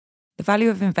The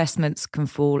value of investments can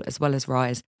fall as well as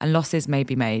rise, and losses may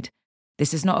be made.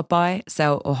 This is not a buy,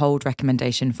 sell, or hold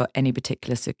recommendation for any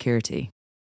particular security.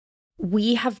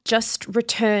 We have just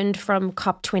returned from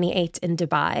COP28 in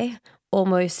Dubai.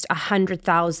 Almost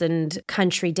 100,000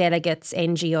 country delegates,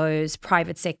 NGOs,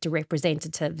 private sector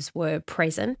representatives were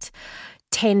present.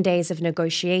 10 days of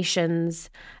negotiations,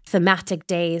 thematic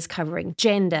days covering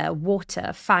gender,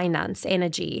 water, finance,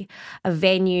 energy, a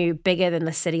venue bigger than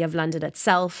the City of London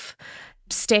itself,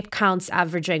 step counts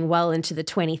averaging well into the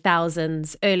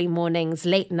 20,000s, early mornings,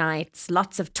 late nights,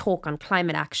 lots of talk on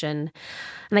climate action.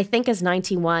 And I think as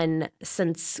 91,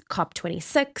 since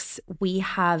COP26, we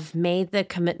have made the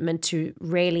commitment to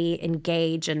really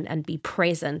engage and be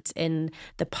present in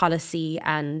the policy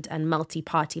and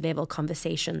multi-party level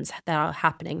conversations that are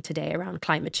happening today around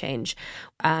climate change,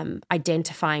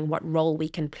 identifying what role we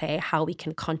can play, how we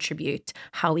can contribute,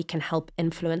 how we can help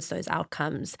influence those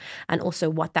outcomes, and also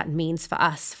what that means for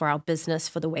us, for our business,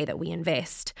 for the way that we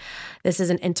invest. This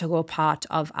is an integral part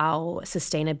of our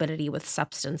sustainability with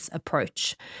substance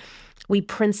approach. We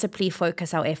principally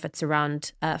focus our efforts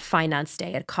around Finance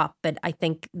Day at COP, but I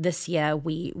think this year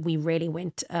we really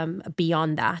went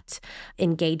beyond that,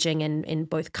 engaging in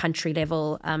both country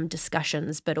level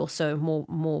discussions, but also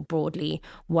more broadly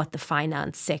what the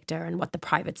finance sector and what the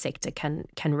private sector can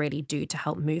really do to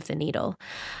help move the needle.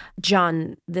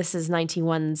 John, this is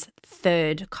 91's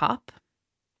third COP.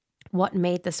 What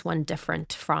made this one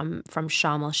different from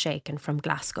Sharm el-Sheikh and from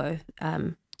Glasgow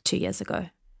 2 years ago?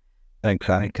 Thanks,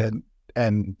 Annika.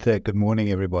 And good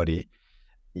morning, everybody.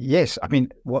 Yes, I mean,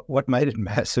 what made it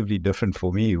massively different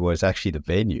for me was actually the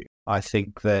venue. I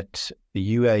think that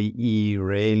the UAE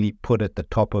really put at the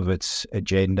top of its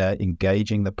agenda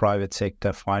engaging the private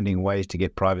sector, finding ways to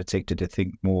get private sector to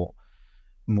think more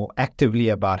actively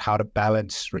about how to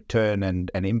balance return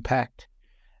and impact.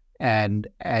 And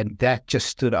that just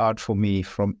stood out for me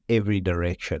from every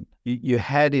direction. You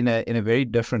had in a very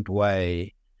different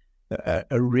way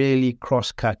a really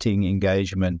cross-cutting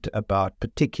engagement about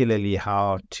particularly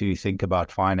how to think about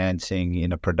financing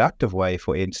in a productive way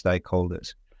for end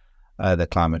stakeholders, the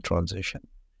climate transition.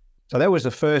 So that was the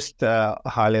first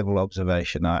high-level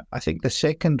observation. I think the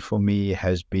second for me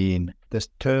has been this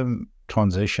term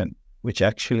transition, which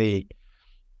actually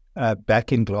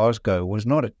back in Glasgow was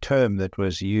not a term that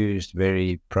was used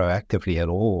very proactively at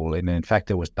all. And in fact,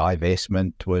 there was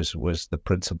divestment was the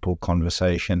principal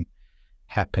conversation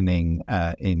happening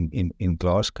in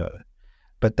Glasgow.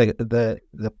 But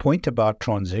the point about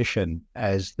transition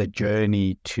as the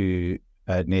journey to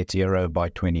net zero by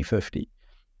 2050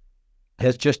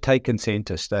 has just taken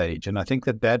center stage. And I think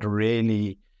that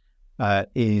really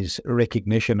is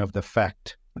recognition of the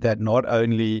fact that not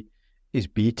only is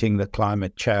beating the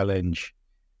climate challenge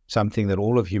something that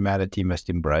all of humanity must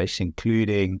embrace,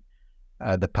 including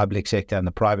the public sector and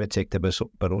the private sector,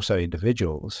 but also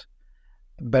individuals,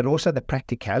 but also the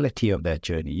practicality of that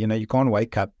journey. You know, you can't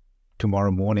wake up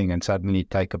tomorrow morning and suddenly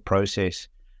take a process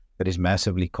that is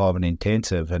massively carbon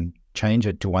intensive and change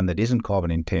it to one that isn't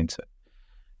carbon intensive.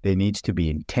 There needs to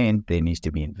be intent, there needs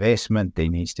to be investment, there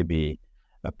needs to be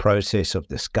a process of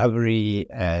discovery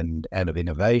and of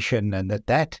innovation, and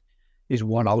that is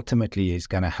what ultimately is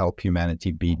going to help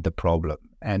humanity beat the problem.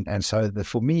 And so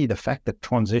for me, the fact that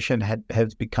transition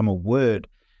has become a word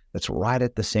that's right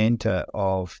at the center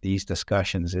of these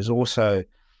discussions is also,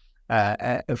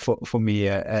 for me,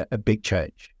 a big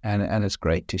change. And it's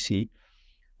great to see.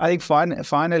 I think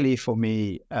finally, for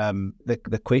me,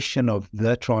 the question of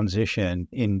the transition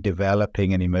in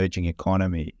developing and emerging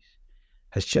economies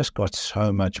has just got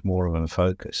so much more of a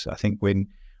focus. I think when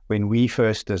we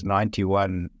first, as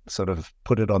 91, sort of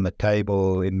put it on the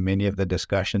table in many of the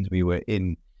discussions we were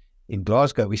in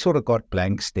Glasgow, we sort of got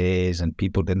blank stares and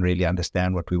people didn't really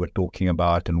understand what we were talking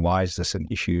about and why is this an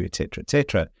issue, et cetera, et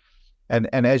cetera. And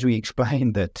as we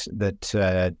explained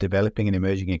that developing and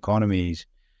emerging economies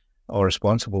are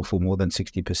responsible for more than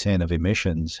 60% of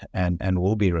emissions and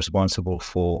will be responsible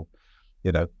for,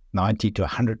 90 to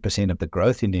 100% of the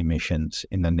growth in emissions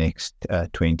in the next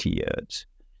 20 years.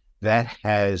 That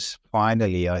has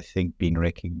finally, I think, been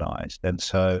recognized. And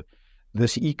so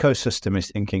this ecosystem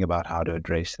is thinking about how to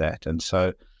address that. And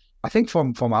so I think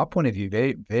from our point of view,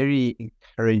 very, very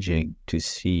encouraging to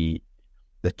see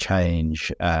the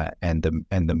change and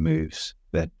the moves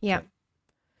that. Yeah.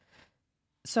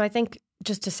 So I think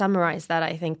just to summarize that,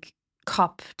 I think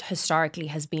COP historically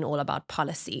has been all about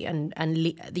policy and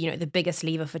the biggest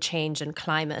lever for change in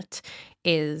climate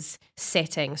is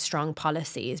setting strong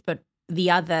policies. But the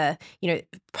other,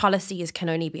 policies can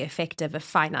only be effective if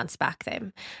finance back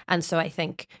them. And so I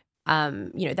think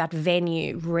that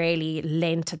venue really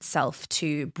lent itself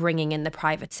to bringing in the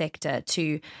private sector,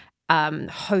 to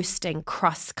hosting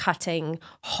cross-cutting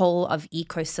whole of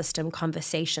ecosystem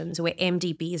conversations where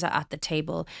MDBs are at the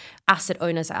table, asset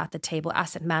owners are at the table,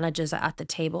 asset managers are at the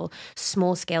table,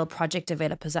 small-scale project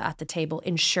developers are at the table,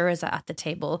 insurers are at the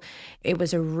table. It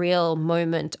was a real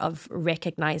moment of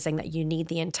recognizing that you need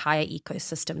the entire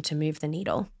ecosystem to move the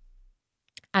needle.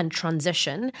 And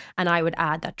transition, and I would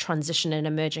add that transition in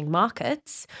emerging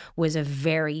markets was a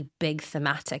very big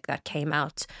thematic that came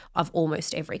out of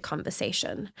almost every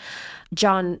conversation.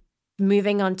 John,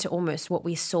 moving on to almost what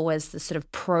we saw as the sort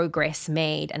of progress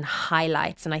made and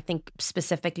highlights, and I think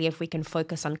specifically if we can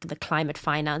focus on the climate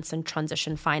finance and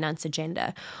transition finance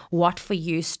agenda, what for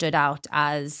you stood out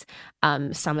as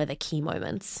some of the key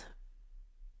moments?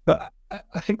 But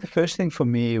I think the first thing for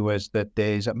me was that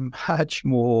there's a much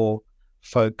more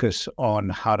focus on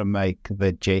how to make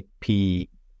the JETP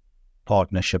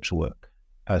partnerships work.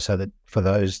 So that for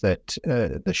those that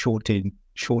the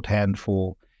shorthand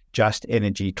for Just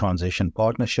Energy Transition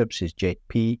Partnerships is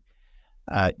JETP.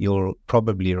 You'll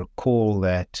probably recall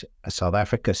that South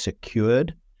Africa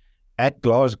secured at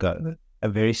Glasgow a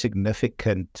very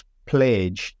significant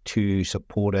pledge to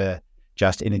support a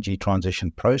just energy transition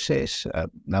process.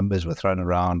 Numbers were thrown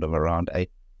around of around $8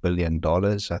 billion,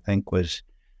 I think was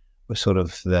sort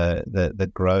of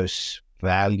the gross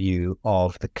value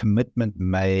of the commitment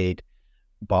made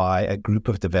by a group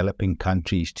of developing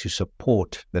countries to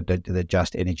support the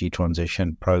Just Energy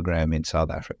Transition program in South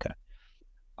Africa.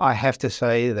 I have to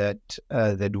say that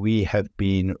we have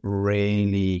been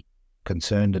really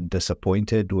concerned and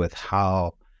disappointed with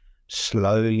how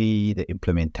slowly the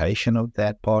implementation of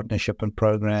that partnership and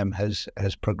program has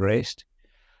progressed.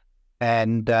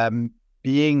 And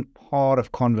being part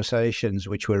of conversations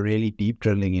which were really deep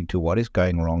drilling into what is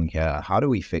going wrong here, how do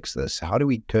we fix this? How do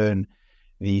we turn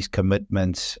these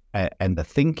commitments and the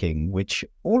thinking, which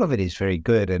all of it is very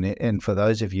good. And for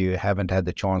those of you who haven't had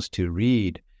the chance to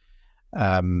read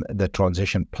the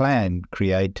transition plan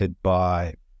created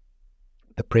by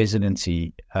the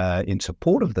presidency in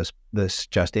support of this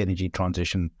Just Energy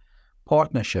Transition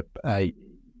Partnership,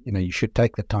 you should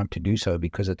take the time to do so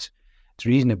because it's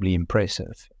reasonably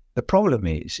impressive. The problem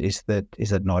is that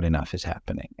not enough is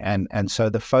happening. And so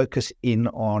the focus in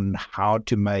on how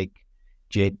to make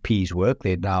JETPs work,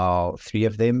 there are now 3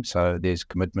 of them. So there's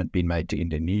commitment being made to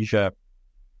Indonesia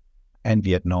and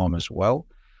Vietnam as well.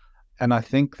 And I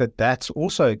think that that's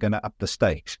also going to up the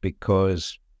stakes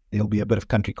because there'll be a bit of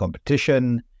country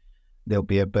competition. There'll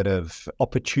be a bit of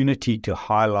opportunity to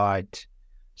highlight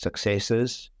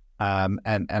successes. And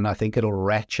I think it'll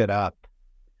ratchet up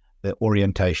the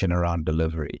orientation around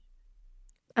delivery.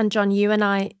 And John, you and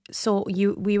I saw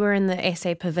you. We were in the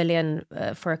SA Pavilion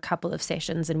for a couple of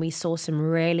sessions, and we saw some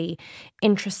really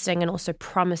interesting and also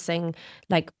promising,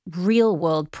 like real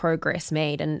world progress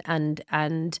made,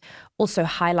 and also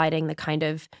highlighting the kind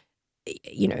of,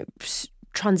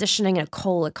 transitioning a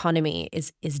coal economy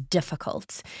is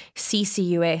difficult.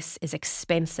 CCUS is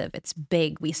expensive. It's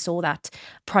big. We saw that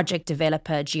project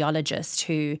developer geologist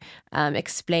who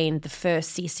explained the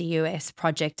first CCUS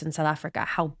project in South Africa,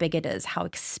 how big it is, how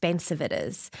expensive it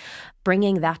is.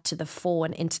 Bringing that to the fore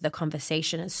and into the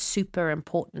conversation is super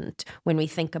important when we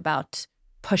think about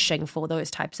pushing for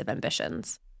those types of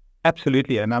ambitions.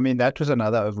 Absolutely. And I mean, that was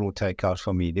another overall takeout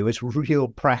for me. There was real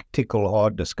practical,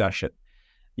 hard discussion.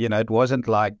 It wasn't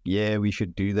like, yeah, we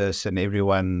should do this and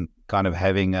everyone kind of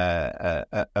having a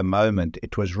moment.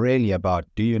 It was really about,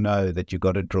 do you know that you've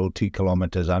got to drill 2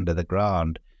 kilometers under the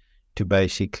ground to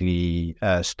basically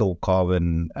store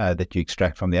carbon that you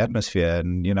extract from the atmosphere,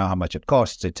 and you know how much it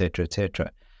costs, et cetera, et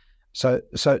cetera. So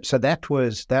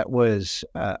that was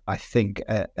I think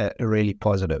a really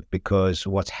positive, because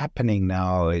what's happening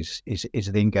now is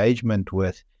the engagement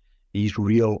with these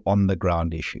real on the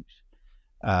ground issues.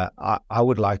 I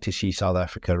would like to see South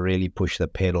Africa really push the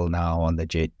pedal now on the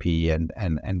JETP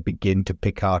and begin to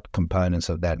pick out components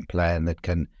of that plan that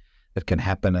can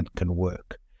happen and can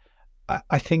work.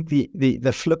 I think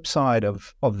the flip side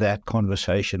of that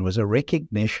conversation was a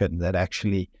recognition that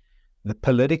actually the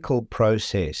political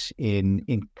process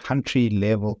in country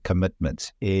level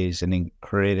commitments is an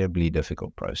incredibly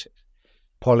difficult process.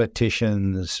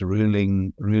 Politicians,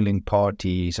 ruling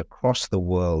parties across the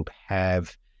world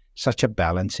have such a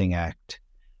balancing act,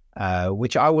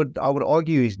 which I would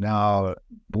argue is now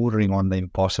bordering on the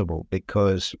impossible,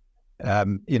 because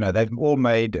they've all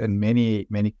made, and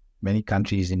many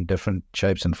countries in different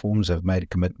shapes and forms have made a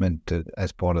commitment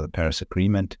as part of the Paris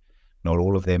Agreement. Not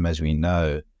all of them, as we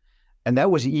know, And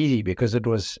that was easy because it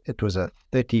was a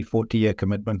 30, 40-year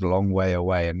commitment a long way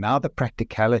away. And now the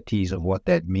practicalities of what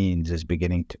that means is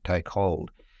beginning to take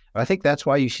hold. I think that's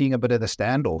why you're seeing a bit of the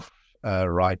standoff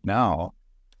right now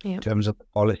in terms of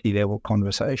policy level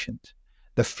conversations.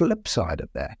 The flip side of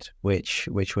that, which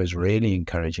was really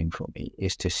encouraging for me,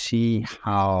 is to see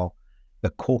how the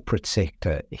corporate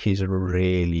sector is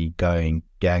really going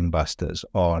gangbusters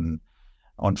on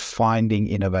finding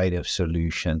innovative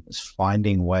solutions,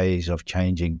 finding ways of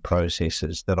changing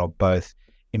processes that are both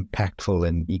impactful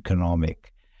and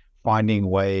economic, finding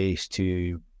ways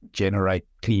to generate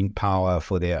clean power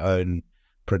for their own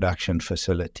production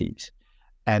facilities.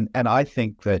 And I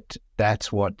think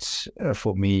that's what's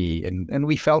for me, and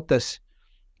we felt this,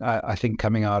 I think,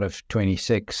 coming out of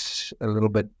 26, a little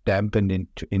bit dampened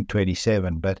in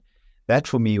 27, but that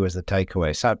for me was the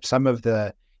takeaway. So some of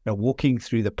the, walking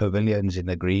through the pavilions in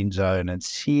the green zone and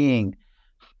seeing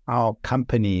how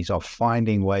companies are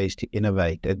finding ways to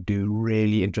innovate and do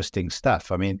really interesting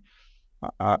stuff. I mean,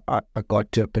 I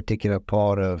got to a particular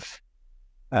part of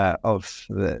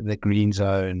the green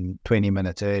zone 20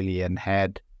 minutes early and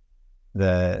had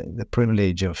the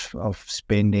privilege of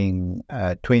spending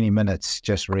 20 minutes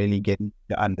just really getting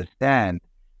to understand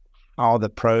how the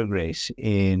progress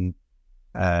in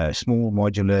small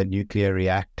modular nuclear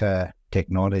reactor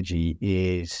technology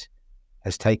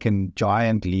has taken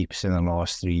giant leaps in the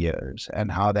last 3 years,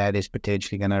 and how that is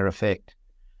potentially going to affect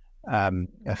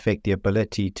the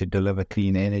ability to deliver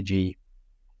clean energy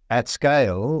at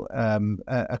scale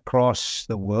across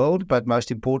the world, but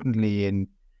most importantly in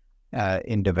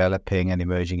developing and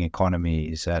emerging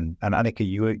economies. And Annika,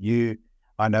 you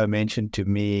I know mentioned to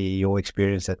me your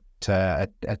experience at the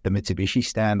Mitsubishi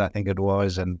stand, I think it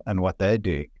was, and what they're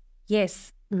doing.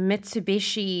 Yes,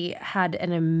 Mitsubishi had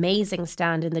an amazing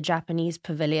stand in the Japanese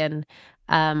pavilion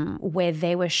where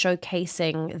they were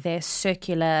showcasing their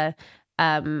circular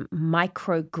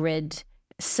microgrid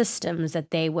systems that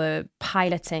they were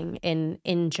piloting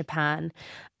in Japan.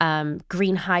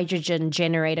 Green hydrogen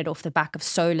generated off the back of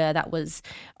solar that was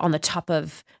on the top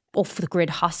of off-the-grid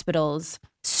hospitals,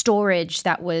 storage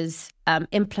that was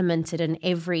implemented in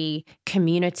every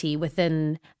community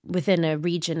within a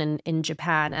region in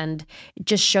Japan, and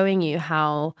just showing you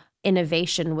how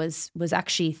innovation was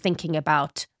actually thinking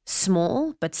about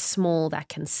small, but small that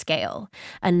can scale.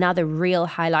 Another real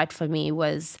highlight for me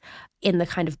was in the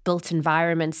kind of built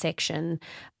environment section,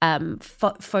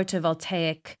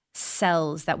 photovoltaic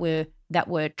cells that were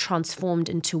transformed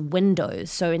into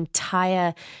windows. So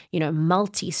entire,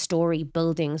 multi-story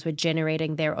buildings were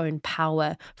generating their own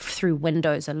power through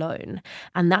windows alone.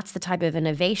 And that's the type of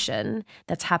innovation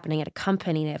that's happening at a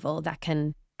company level that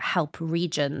can help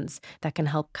regions, that can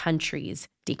help countries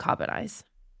decarbonize.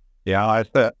 Yeah, I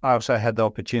also had the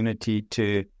opportunity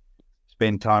to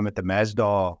spend time at the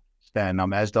Mazda stand. Now,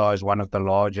 Mazda is one of the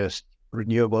largest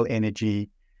renewable energy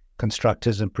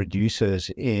constructors and producers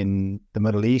in the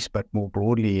Middle East, but more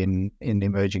broadly in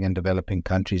emerging and developing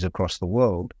countries across the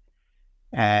world.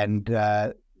 And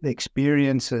the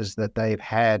experiences that they've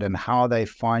had and how they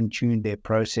fine-tuned their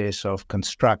process of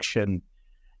construction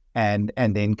and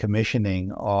then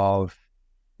commissioning of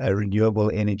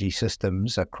renewable energy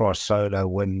systems across solar,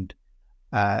 wind,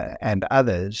 and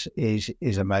others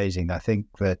is amazing. I think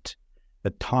that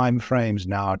the time frames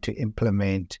now to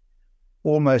implement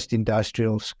almost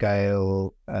industrial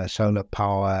scale solar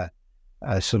power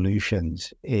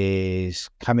solutions is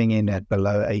coming in at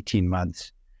below 18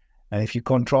 months. And if you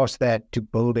contrast that to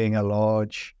building a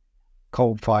large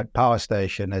coal-fired power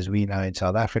station, as we know in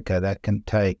South Africa, that can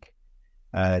take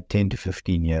 10 to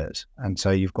 15 years. And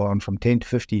so you've gone from 10 to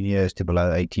 15 years to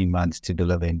below 18 months to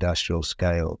deliver industrial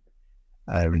scale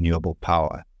renewable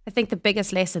power. I think the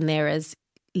biggest lesson there is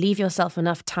leave yourself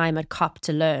enough time at COP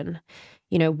to learn.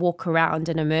 Walk around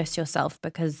and immerse yourself,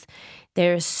 because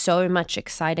there is so much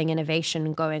exciting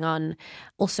innovation going on.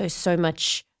 Also, so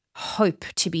much hope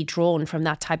to be drawn from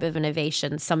that type of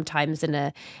innovation, sometimes in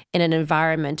an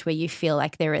environment where you feel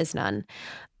like there is none.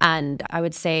 And I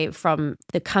would say from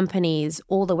the companies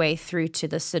all the way through to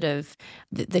the sort of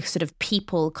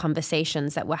people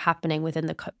conversations that were happening within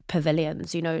the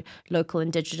pavilions, local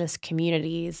indigenous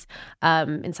communities.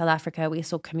 In South Africa, we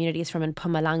saw communities from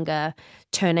Mpumalanga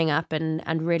turning up and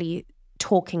really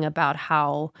talking about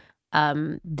how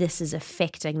this is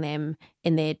affecting them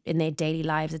in their daily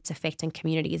lives. It's affecting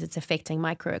communities. It's affecting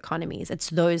microeconomies. It's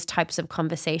those types of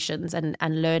conversations and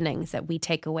learnings that we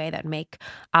take away that make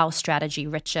our strategy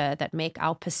richer, that make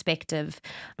our perspective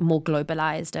more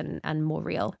globalized and more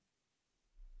real.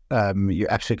 You're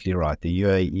absolutely right. The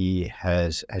UAE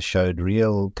has showed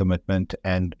real commitment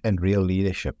and real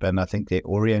leadership. And I think their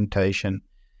orientation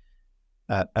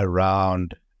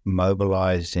around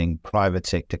mobilizing private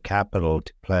sector capital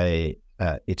to play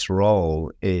its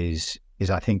role is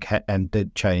I think, and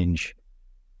did change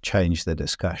the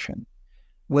discussion.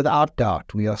 Without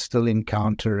doubt, we are still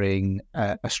encountering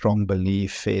a strong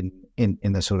belief in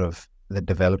the sort of the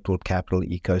developed world capital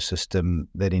ecosystem,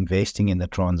 that investing in the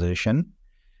transition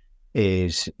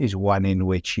is one in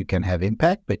which you can have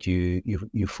impact, but you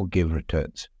forgive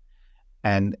returns,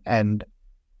 and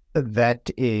that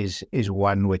is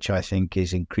one which I think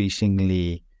is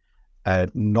increasingly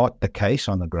not the case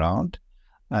on the ground,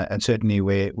 and certainly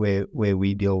where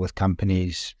we deal with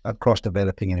companies across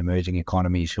developing and emerging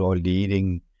economies who are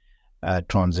leading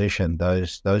transition.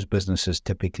 Those businesses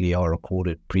typically are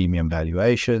accorded premium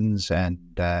valuations, and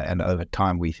over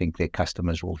time we think their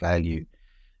customers will value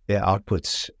their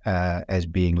outputs as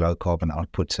being low carbon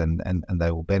outputs, and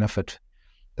they will benefit.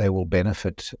 They will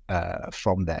benefit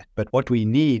from that. But what we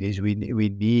need is we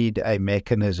need a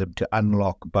mechanism to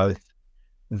unlock both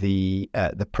the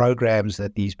programs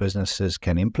that these businesses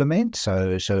can implement.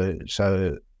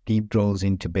 So deep drills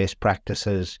into best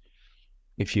practices.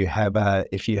 If you have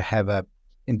a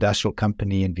industrial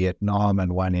company in Vietnam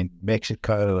and one in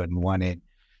Mexico and one in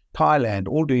Thailand,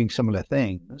 all doing similar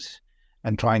things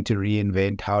and trying to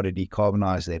reinvent how to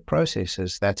decarbonize their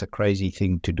processes, that's a crazy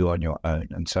thing to do on your own.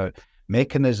 And so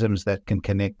mechanisms that can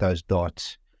connect those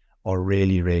dots are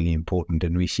really, really important.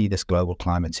 And we see this Global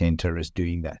Climate Center as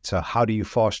doing that. So how do you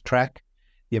fast track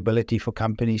the ability for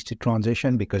companies to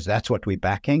transition? Because that's what we're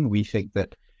backing. We think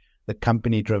that the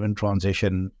company-driven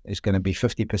transition is going to be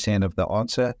 50% of the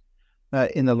answer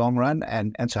in the long run.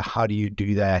 And so how do you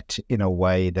do that in a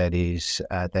way that is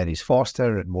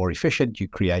faster and more efficient? You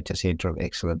create a center of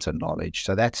excellence and knowledge.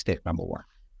 So that's step number one.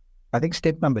 I think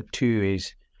step number two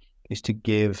is to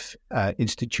give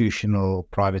institutional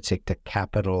private sector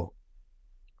capital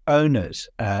owners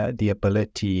the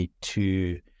ability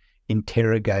to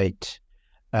interrogate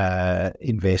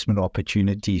investment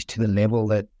opportunities to the level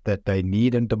that they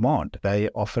need and demand. They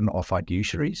often are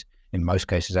fiduciaries. In most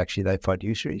cases, actually, they're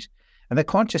fiduciaries. And they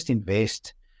can't just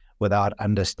invest without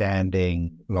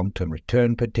understanding long-term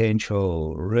return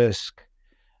potential, risk,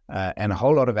 and a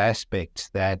whole lot of aspects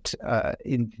that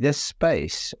in this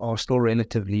space are still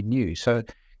relatively new. So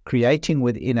creating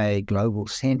within a global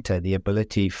center the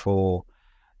ability for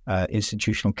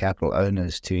institutional capital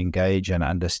owners to engage and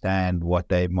understand what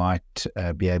they might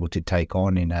be able to take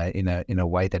on in a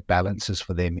way that balances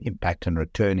for them impact and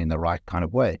return in the right kind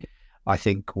of way, I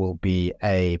think will be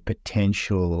a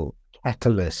potential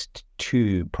catalyst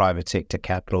to private sector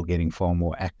capital getting far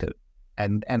more active.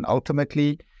 And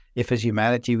ultimately, if as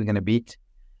humanity we're going to beat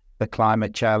the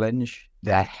climate challenge,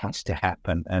 that has to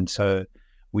happen. And so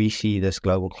we see this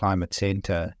Global Climate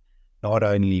Center not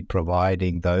only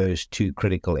providing those two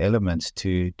critical elements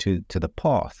to the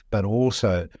path, but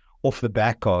also off the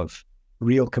back of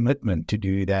real commitment to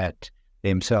do that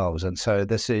themselves. And so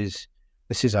this is,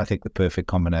 I think, the perfect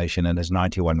combination. And as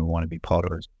 91, we want to be part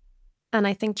of it. And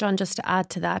I think, John, just to add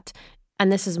to that,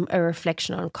 and this is a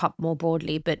reflection on COP more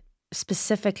broadly, but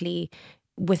specifically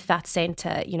with that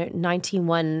center,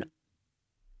 91,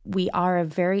 we are a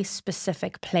very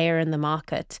specific player in the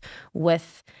market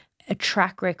with a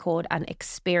track record and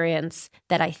experience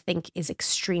that I think is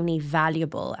extremely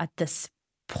valuable at this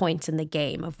point in the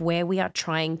game of where we are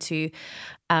trying to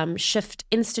shift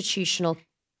institutional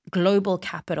global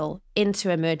capital into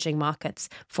emerging markets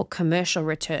for commercial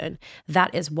return.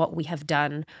 That is what we have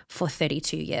done for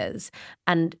 32 years.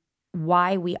 And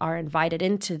why we are invited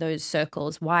into those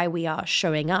circles, why we are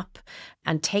showing up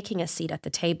and taking a seat at the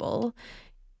table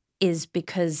is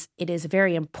because it is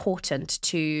very important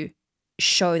to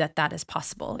show that that is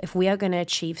possible. If we are going to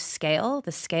achieve scale,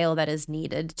 the scale that is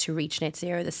needed to reach net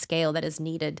zero, the scale that is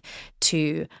needed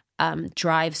to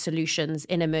drive solutions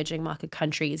in emerging market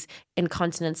countries in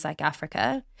continents like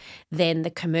Africa, then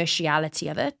the commerciality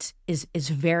of it is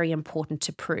very important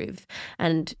to prove.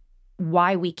 And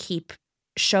why we keep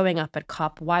showing up at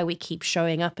COP, why we keep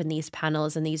showing up in these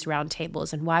panels and these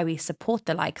roundtables, and why we support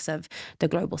the likes of the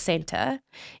Global Center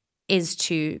is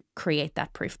to create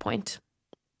that proof point.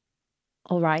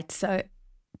 All right, so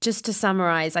just to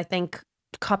summarize, I think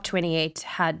COP28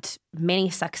 had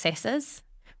many successes.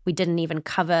 We didn't even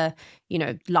cover,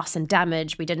 loss and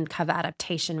damage. We didn't cover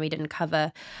adaptation. We didn't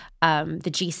cover the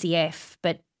GCF,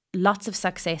 but lots of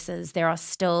successes. There are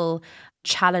still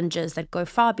challenges that go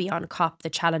far beyond COP, the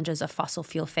challenges of fossil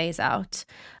fuel phase out,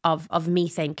 of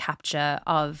methane capture,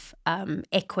 of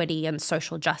equity and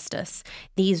social justice.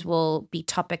 These will be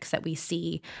topics that we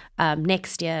see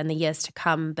next year and the years to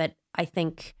come. But I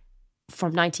think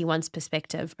from 91's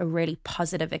perspective, a really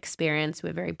positive experience.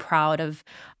 We're very proud of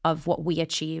what we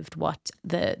achieved, what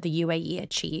the UAE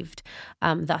achieved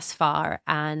thus far,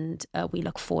 and we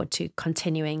look forward to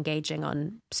continuing engaging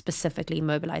on specifically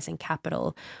mobilizing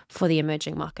capital for the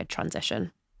emerging market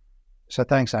transition. So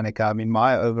thanks, Annika. I mean,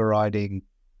 my overriding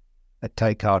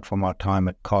takeout from our time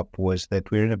at COP was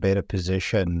that we're in a better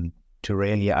position to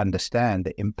really understand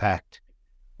the impact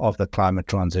of the climate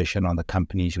transition on the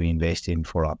companies we invest in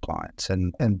for our clients.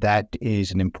 And that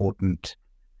is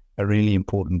a really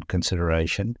important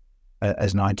consideration.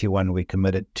 As 91, we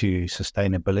committed to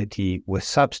sustainability with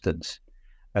substance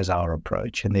as our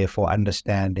approach, and therefore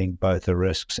understanding both the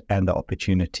risks and the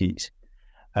opportunities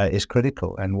is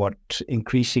critical. And what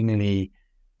increasingly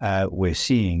we're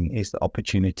seeing is the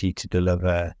opportunity to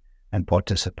deliver and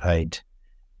participate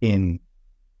in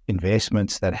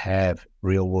investments that have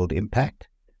real-world impact,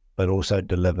 but also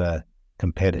deliver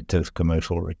competitive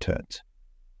commercial returns.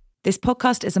 This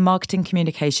podcast is a marketing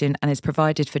communication and is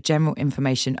provided for general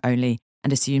information only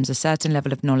and assumes a certain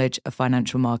level of knowledge of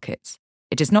financial markets.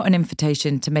 It is not an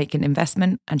invitation to make an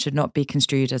investment and should not be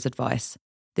construed as advice.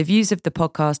 The views of the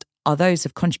podcast are those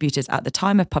of contributors at the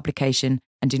time of publication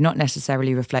and do not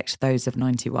necessarily reflect those of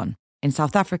 91. In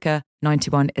South Africa,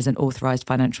 91 is an authorised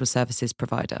financial services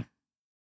provider.